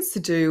introversion. I think it's to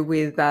do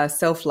with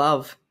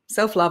self-love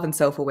and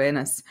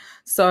self-awareness.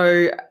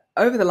 So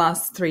over the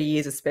last 3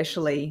 years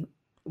especially,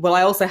 well,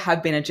 I also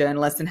have been a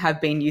journalist and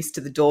have been used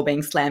to the door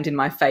being slammed in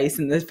my face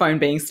and the phone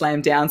being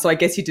slammed down. So I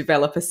guess you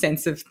develop a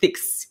sense of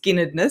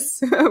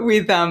thick-skinnedness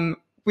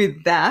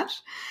with that.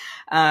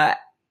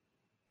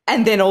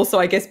 And then also,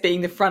 I guess,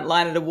 being the front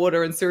line at a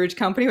water and sewage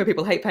company where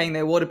people hate paying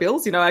their water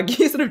bills, you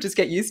sort of just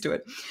get used to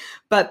it.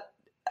 But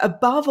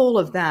above all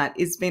of that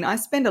I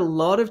spend a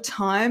lot of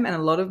time and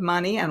a lot of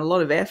money and a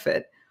lot of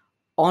effort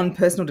on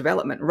personal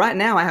development. Right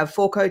now, I have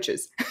 4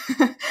 coaches.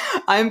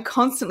 I'm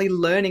constantly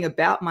learning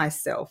about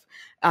myself.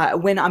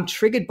 When I'm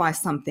triggered by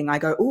something, I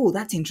go, oh,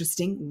 that's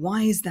interesting.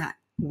 Why is that?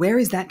 Where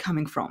is that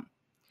coming from?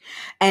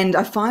 And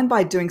I find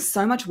by doing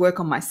so much work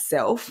on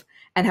myself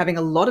and having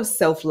a lot of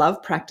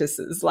self-love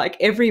practices, like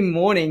every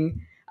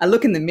morning I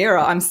look in the mirror,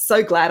 I'm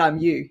so glad I'm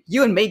you.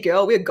 You and me,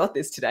 girl, we've got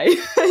this today.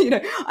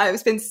 I've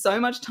spent so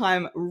much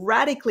time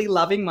radically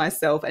loving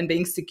myself and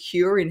being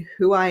secure in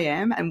who I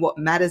am and what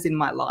matters in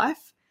my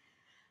life,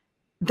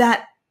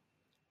 that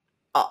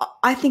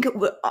I think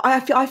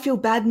I feel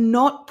bad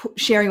not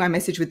sharing my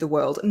message with the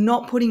world,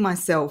 not putting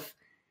myself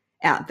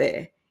out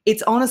there.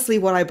 It's honestly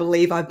what I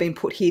believe I've been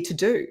put here to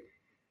do.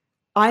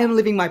 I am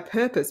living my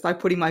purpose by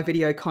putting my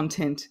video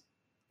content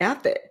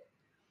out there.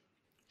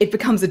 It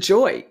becomes a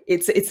joy.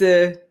 It's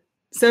a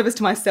service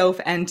to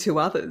myself and to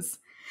others.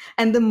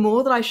 And the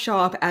more that I show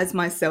up as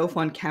myself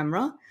on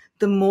camera,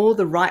 the more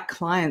the right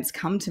clients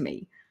come to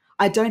me.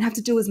 I don't have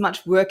to do as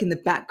much work in the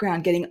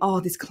background getting,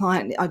 this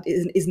client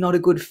is not a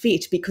good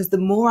fit, because the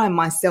more I'm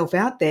myself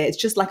out there, it's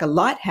just like a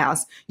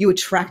lighthouse. You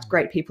attract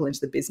great people into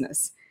the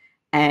business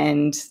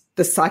and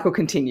the cycle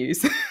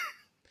continues.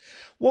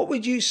 What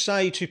would you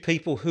say to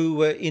people who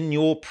were in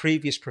your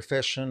previous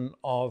profession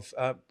of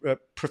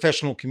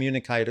professional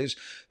communicators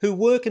who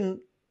work in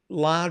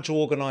large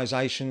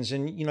organizations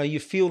and, you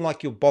feel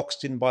like you're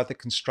boxed in by the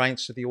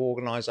constraints of the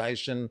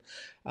organization,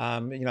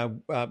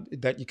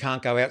 that you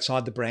can't go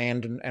outside the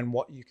brand and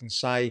what you can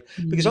say?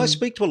 Because I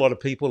speak to a lot of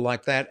people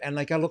like that and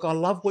they go, look, I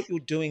love what you're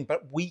doing,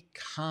 but we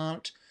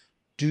can't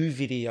do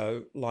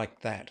video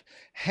like that.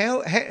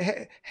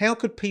 How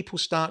could people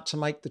start to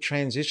make the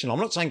transition? I'm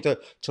not saying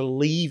to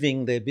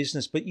leaving their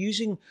business, but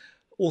using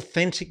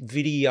authentic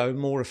video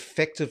more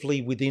effectively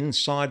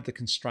inside the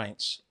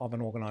constraints of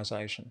an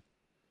organization.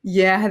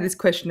 Yeah, I had this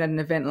question at an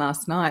event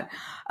last night.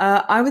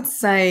 I would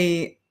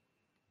say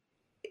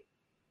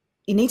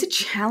you need to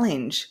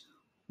challenge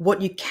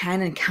what you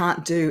can and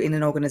can't do in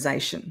an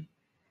organization.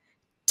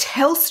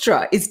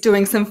 Telstra is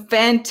doing some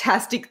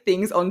fantastic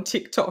things on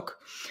TikTok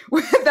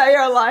where they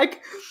are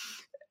like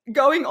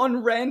going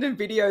on random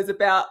videos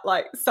about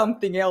like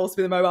something else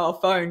with a mobile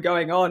phone,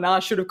 going, oh, nah, I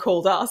should have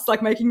called us,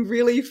 like making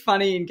really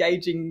funny,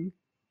 engaging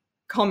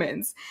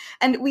comments.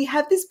 And we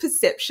have this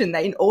perception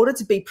that in order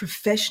to be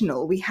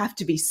professional, we have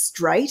to be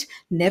straight,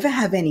 never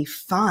have any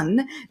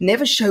fun,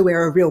 never show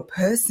we're a real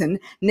person,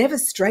 never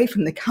stray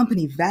from the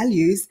company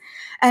values.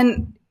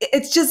 And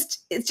it's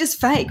just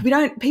fake.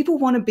 People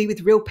want to be with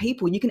real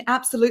people. You can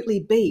absolutely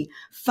be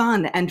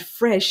fun and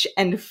fresh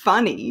and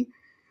funny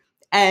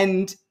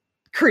and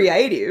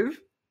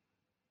creative.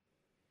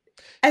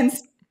 And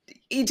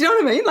do you know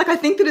what I mean? Like, I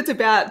think that it's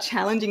about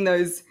challenging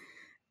those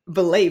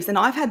beliefs. And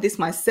I've had this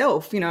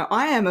myself.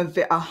 I am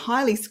a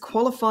highly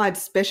qualified,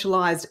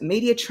 specialized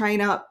media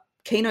trainer,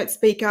 keynote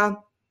speaker,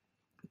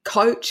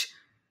 coach.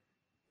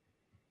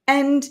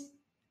 And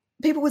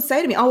people would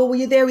say to me, oh, well,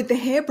 you're there with the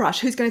hairbrush.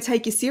 Who's going to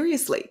take you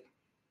seriously?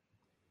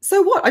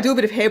 So what? I do a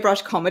bit of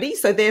hairbrush comedy.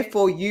 So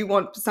therefore you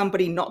want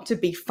somebody not to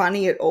be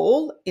funny at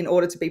all in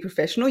order to be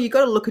professional. You've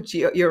got to look at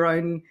your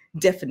own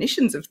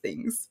definitions of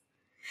things.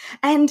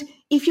 And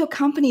if your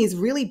company is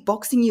really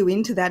boxing you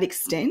into that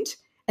extent,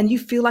 and you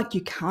feel like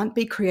you can't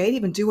be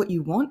creative and do what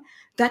you want,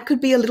 that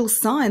could be a little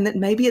sign that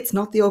maybe it's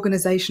not the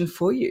organization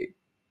for you.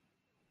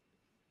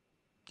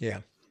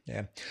 Yeah.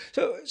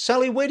 So,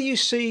 Sally, where do you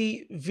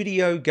see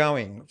video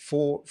going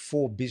for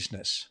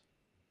business?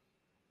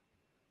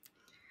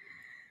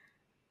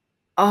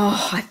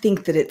 Oh, I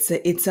think that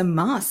it's a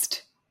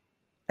must.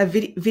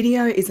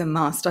 Video is a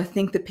must. I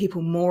think that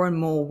people more and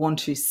more want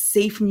to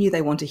see from you.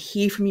 They want to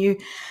hear from you.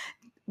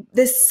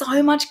 There's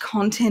so much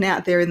content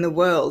out there in the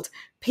world.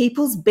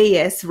 People's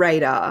BS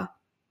radar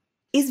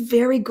is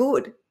very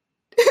good.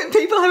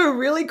 People have a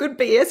really good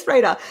BS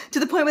radar to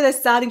the point where they're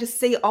starting to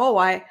see,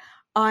 let's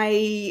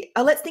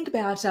think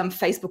about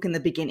Facebook in the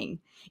beginning.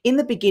 In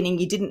the beginning,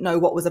 you didn't know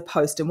what was a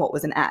post and what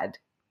was an ad,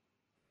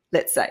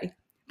 let's say.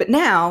 But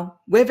now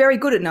we're very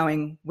good at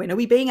knowing, when are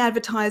we being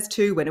advertised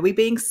to? When are we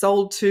being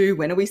sold to?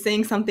 When are we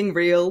seeing something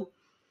real?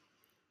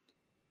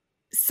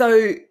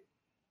 So,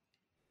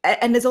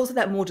 and there's also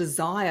that more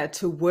desire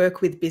to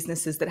work with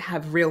businesses that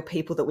have real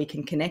people that we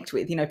can connect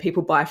with.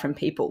 People buy from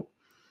people.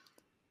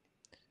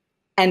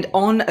 And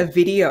on a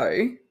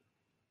video,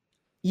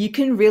 you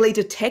can really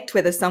detect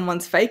whether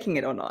someone's faking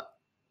it or not.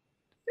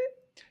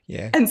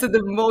 Yeah. And so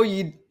the more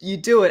you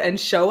do it and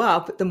show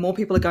up, the more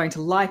people are going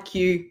to like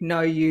you,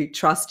 know you,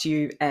 trust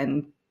you,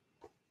 and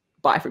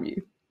buy from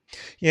you.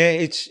 Yeah,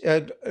 it's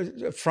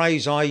a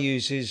phrase I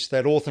use is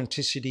that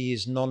authenticity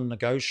is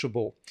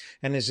non-negotiable.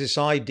 And there's this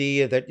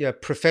idea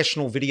that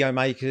professional video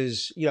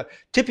makers,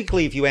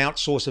 typically if you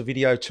outsource a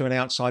video to an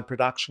outside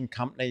production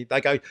company,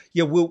 they go,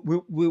 yeah,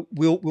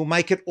 we'll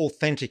make it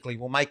authentically.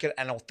 We'll make it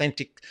an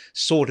authentic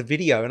sort of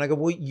video. And I go,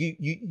 well,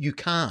 you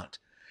can't.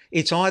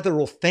 It's either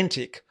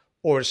authentic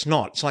or it's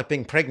not. It's like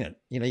being pregnant.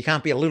 You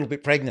can't be a little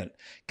bit pregnant,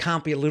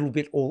 can't be a little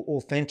bit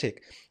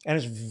authentic. And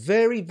it's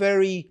very,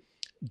 very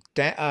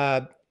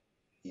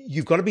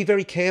you've got to be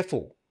very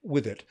careful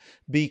with it,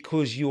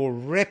 because your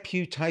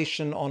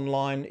reputation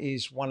online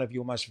is one of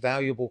your most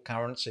valuable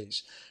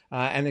currencies.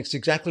 And it's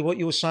exactly what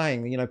you were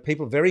saying.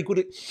 People are very good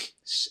at,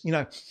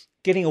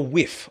 getting a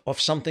whiff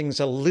of something's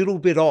a little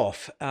bit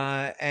off.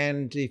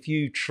 And if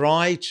you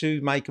try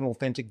to make an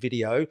authentic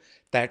video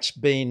that's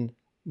been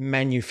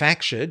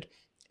manufactured,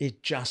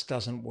 it just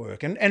doesn't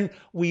work. And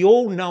we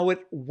all know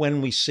it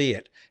when we see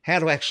it. How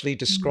to actually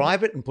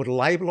describe it and put a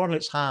label on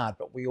it's hard,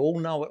 but we all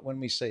know it when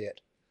we see it.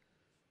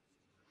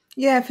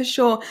 Yeah, for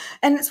sure.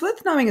 And it's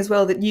worth knowing as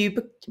well that you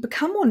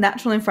become more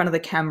natural in front of the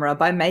camera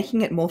by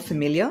making it more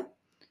familiar.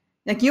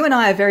 Like, you and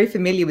I are very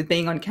familiar with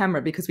being on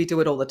camera because we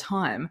do it all the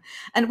time.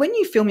 And when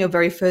you film your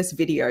very first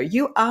video,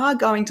 you are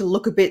going to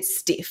look a bit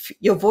stiff.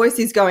 Your voice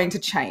is going to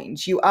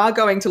change. You are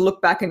going to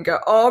look back and go,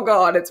 oh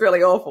God, it's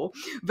really awful.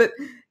 But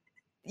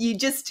you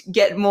just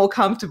get more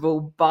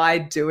comfortable by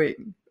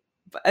doing.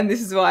 And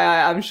this is why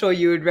I'm sure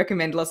you would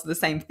recommend lots of the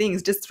same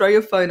things. Just throw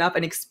your phone up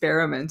and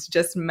experiment.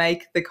 Just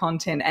make the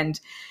content and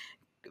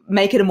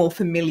make it a more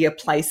familiar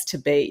place to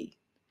be.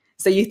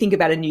 So you think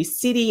about a new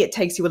city, it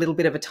takes you a little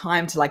bit of a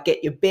time to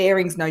get your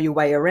bearings, know your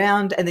way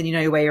around, and then you know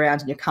your way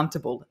around and you're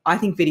comfortable. I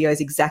think video is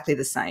exactly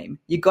the same.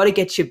 You've got to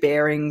get your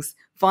bearings,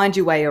 find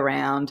your way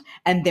around,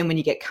 and then when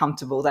you get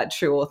comfortable, that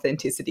true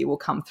authenticity will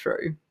come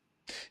through.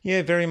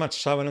 Yeah, very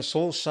much so. And it's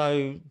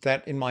also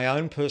that in my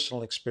own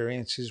personal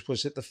experiences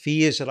was that the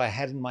fears that I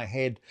had in my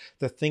head,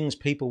 the things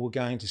people were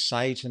going to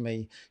say to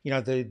me,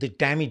 the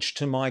damage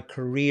to my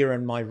career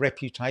and my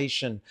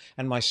reputation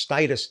and my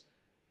status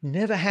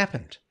never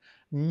happened.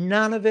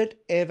 None of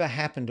it ever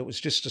happened. It was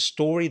just a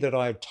story that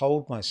I had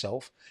told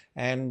myself.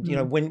 And,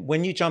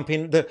 when you jump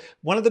in,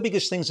 one of the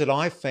biggest things that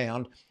I've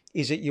found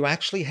is that you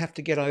actually have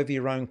to get over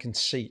your own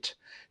conceit,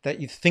 that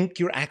you think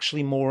you're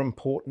actually more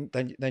important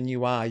than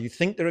you are. You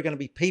think there are going to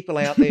be people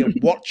out there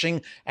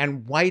watching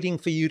and waiting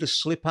for you to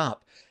slip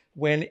up,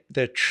 when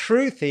the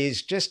truth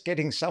is just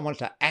getting someone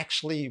to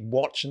actually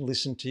watch and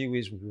listen to you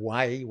is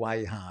way,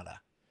 way harder.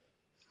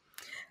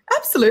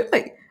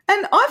 Absolutely.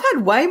 And I've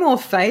had way more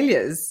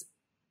failures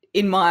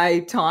in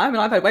my time,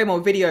 and I've had way more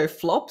video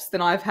flops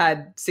than I've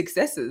had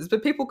successes,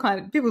 but people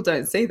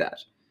don't see that.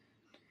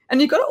 And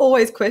you've got to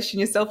always question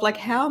yourself, like,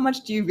 how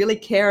much do you really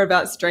care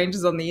about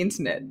strangers on the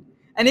internet?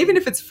 And even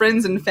if it's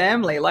friends and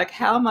family, like,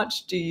 how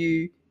much do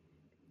you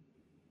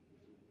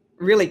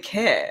really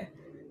care?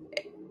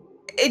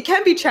 It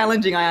can be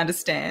challenging, I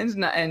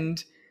understand,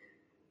 and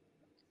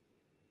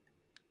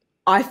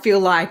I feel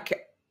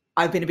like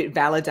I've been a bit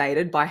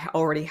validated by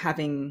already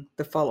having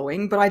the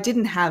following, but I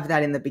didn't have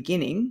that in the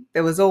beginning.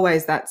 There was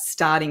always that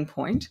starting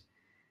point,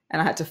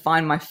 and I had to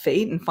find my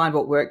feet and find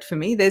what worked for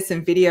me. There's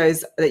some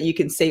videos that you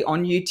can see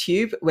on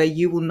YouTube where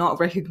you will not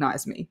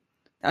recognize me,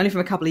 only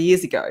from a couple of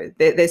years ago.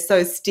 They're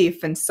so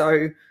stiff and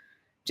they're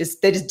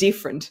just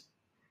different,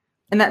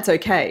 and that's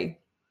okay.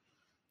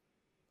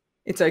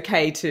 It's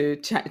okay to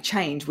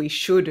change. We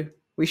should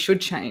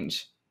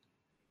change.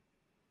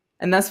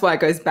 And that's why it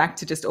goes back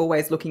to just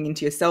always looking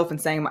into yourself and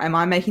saying, am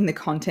I making the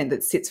content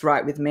that sits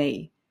right with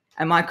me?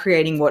 Am I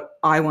creating what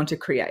I want to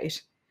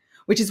create?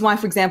 Which is why,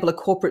 for example, a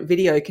corporate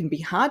video can be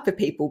hard for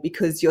people,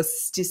 because you're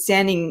you're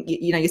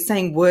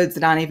saying words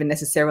that aren't even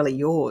necessarily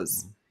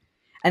yours.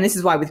 And this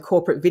is why with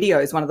corporate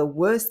videos, one of the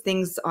worst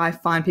things I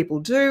find people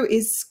do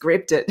is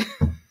script it.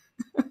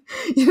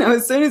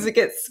 As soon as it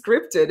gets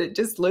scripted, it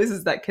just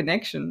loses that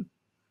connection.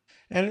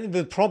 And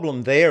the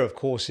problem there, of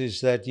course,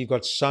 is that you've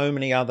got so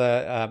many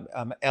other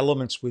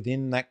elements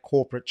within that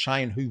corporate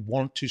chain who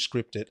want to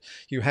script it.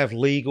 You have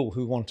legal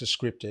who want to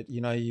script it.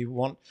 You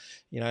want,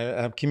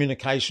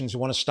 communications who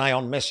want to stay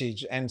on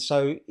message. And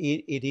so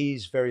it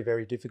is very,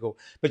 very difficult.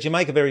 But you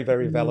make a very,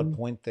 very valid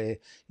point there,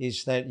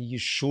 is that you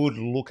should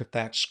look at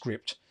that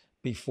script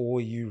before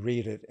you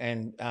read it,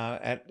 and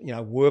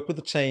work with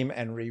the team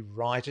and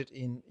rewrite it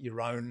in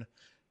your own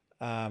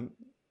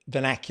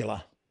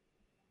vernacular.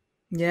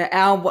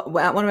 Yeah,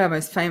 one of our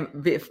most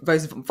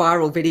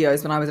viral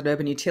videos when I was at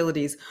Urban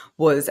Utilities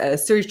was a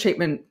sewage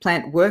treatment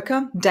plant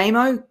worker,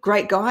 Damo,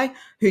 great guy,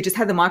 who just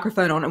had the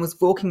microphone on and was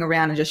walking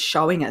around and just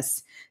showing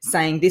us,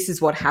 saying this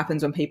is what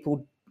happens when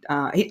people,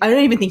 I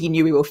don't even think he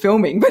knew we were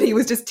filming, but he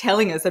was just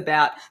telling us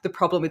about the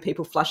problem with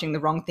people flushing the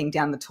wrong thing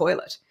down the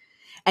toilet.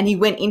 And he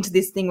went into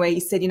this thing where he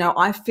said,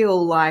 I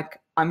feel like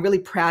I'm really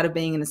proud of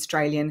being an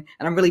Australian,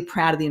 and I'm really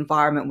proud of the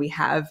environment we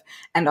have.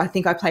 And I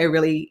think I play a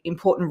really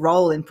important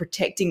role in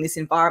protecting this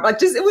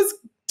environment.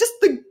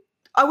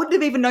 I wouldn't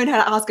have even known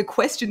how to ask a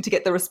question to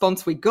get the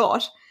response we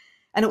got.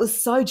 And it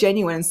was so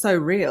genuine and so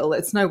real.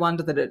 It's no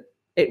wonder that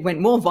it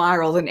went more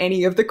viral than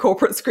any of the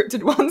corporate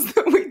scripted ones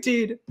that we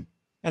did.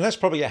 And that's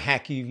probably a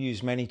hack you've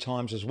used many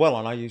times as well,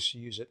 and I used to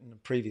use it in a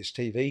previous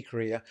TV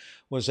career,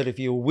 was that if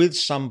you were with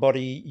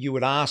somebody, you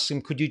would ask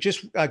them, could you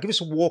just give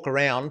us a walk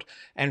around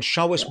and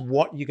show us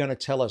what you're going to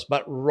tell us?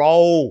 But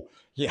roll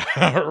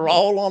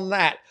on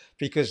that,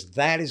 because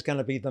that is going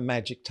to be the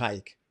magic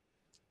take.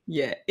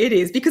 Yeah, it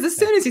is. Because as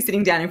soon as you're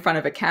sitting down in front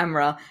of a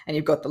camera and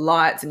you've got the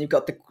lights and you've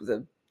got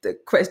the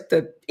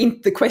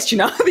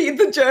questioner,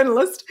 the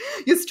journalist,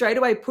 you're straight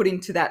away put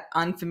into that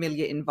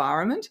unfamiliar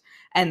environment.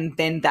 And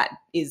then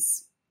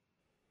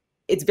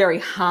it's very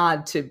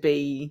hard to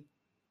be,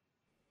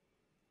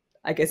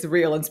 I guess,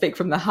 real and speak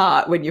from the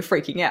heart when you're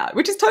freaking out,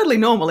 which is totally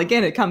normal.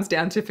 Again, it comes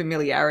down to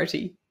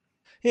familiarity.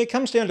 Yeah, it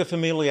comes down to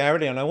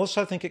familiarity. And I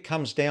also think it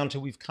comes down to,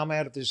 we've come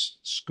out of this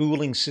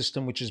schooling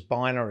system, which is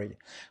binary,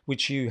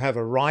 which you have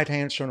a right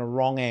answer and a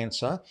wrong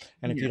answer.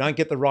 And if you don't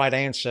get the right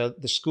answer,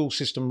 the school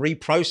system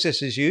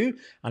reprocesses you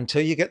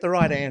until you get the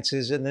right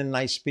answers, and then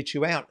they spit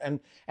you out. And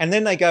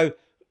then they go,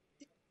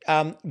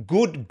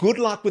 good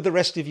luck with the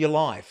rest of your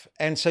life.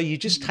 And so you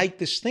just take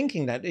this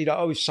thinking that,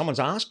 if someone's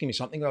asking me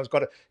something,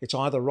 it's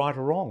either right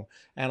or wrong.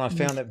 And I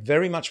found that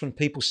very much when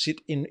people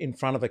sit in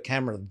front of a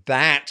camera,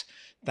 that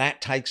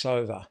takes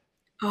over.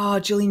 Oh,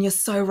 Julian, you're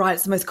so right.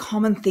 It's the most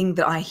common thing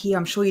that I hear.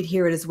 I'm sure you'd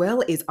hear it as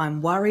well, is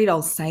I'm worried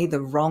I'll say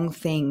the wrong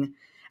thing.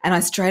 And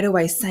I straight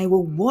away say,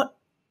 well,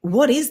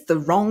 what is the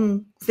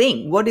wrong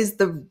thing? What is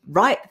the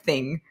right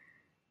thing?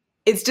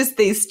 It's just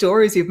these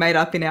stories we've made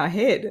up in our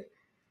head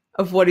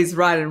of what is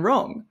right and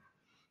wrong.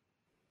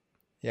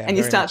 Yeah, and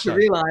you start to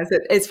realize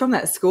that it's from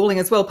that schooling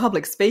as well.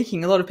 Public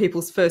speaking, a lot of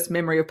people's first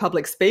memory of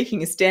public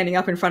speaking is standing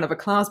up in front of a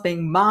class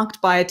being marked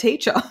by a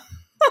teacher.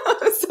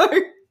 So,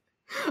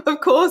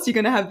 of course, you're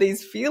going to have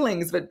these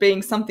feelings, but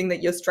being something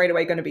that you're straight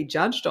away going to be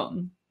judged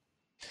on.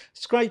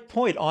 It's a great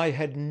point. I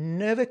had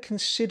never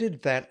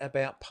considered that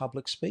about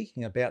public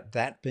speaking, about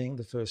that being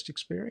the first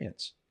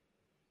experience.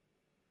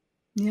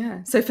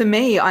 Yeah. So for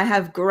me, I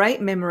have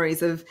great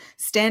memories of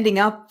standing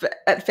up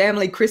at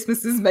family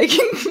Christmases,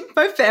 making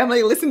my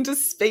family listen to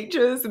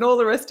speeches and all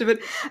the rest of it.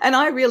 And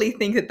I really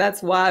think that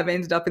that's why I've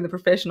ended up in the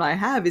profession I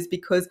have, is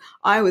because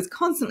I was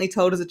constantly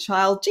told as a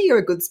child, gee, you're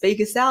a good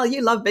speaker, Sal.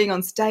 You love being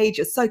on stage.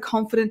 You're so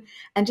confident.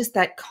 And just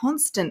that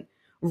constant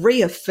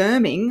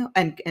reaffirming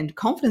and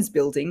confidence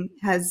building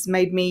has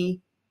made me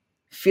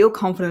feel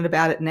confident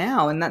about it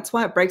now. And that's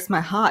why it breaks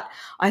my heart.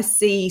 I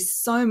see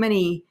so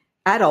many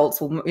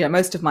adults, or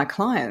most of my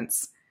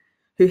clients,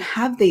 who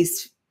have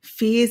these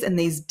fears and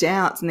these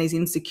doubts and these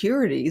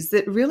insecurities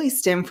that really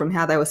stem from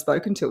how they were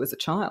spoken to as a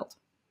child.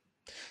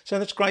 So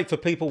that's great for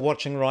people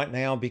watching right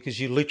now because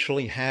you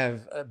literally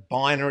have a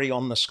binary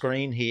on the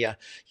screen here.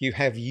 You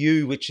have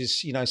you, which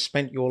is,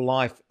 spent your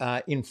life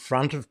in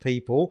front of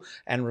people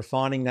and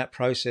refining that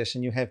process.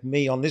 And you have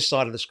me on this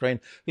side of the screen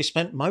who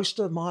spent most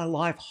of my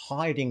life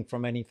hiding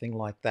from anything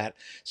like that.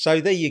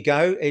 So there you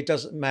go. It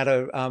doesn't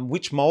matter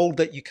which mold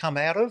that you come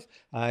out of,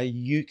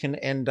 you can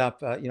end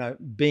up,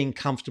 being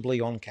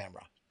comfortably on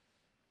camera.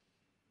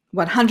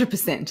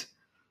 100%.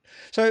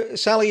 So,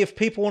 Sally, if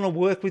people want to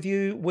work with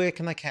you, where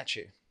can they catch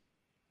you?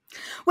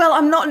 Well,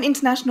 I'm not an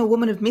international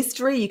woman of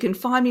mystery. You can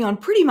find me on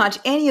pretty much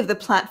any of the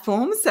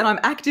platforms, and I'm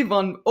active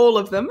on all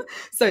of them.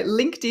 So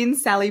LinkedIn,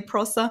 Sally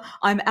Prosser.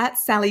 I'm at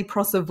Sally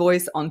Prosser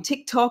Voice on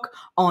TikTok,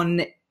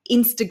 on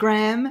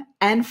Instagram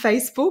and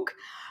Facebook.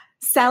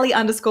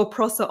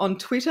 Sally_Prosser on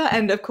Twitter.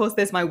 And of course,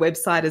 there's my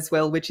website as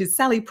well, which is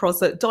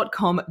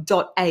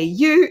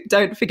sallyprosser.com.au.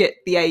 Don't forget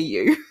the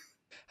AU.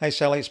 Hey,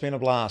 Sally, it's been a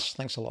blast.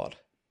 Thanks a lot.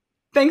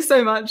 Thanks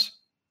so much.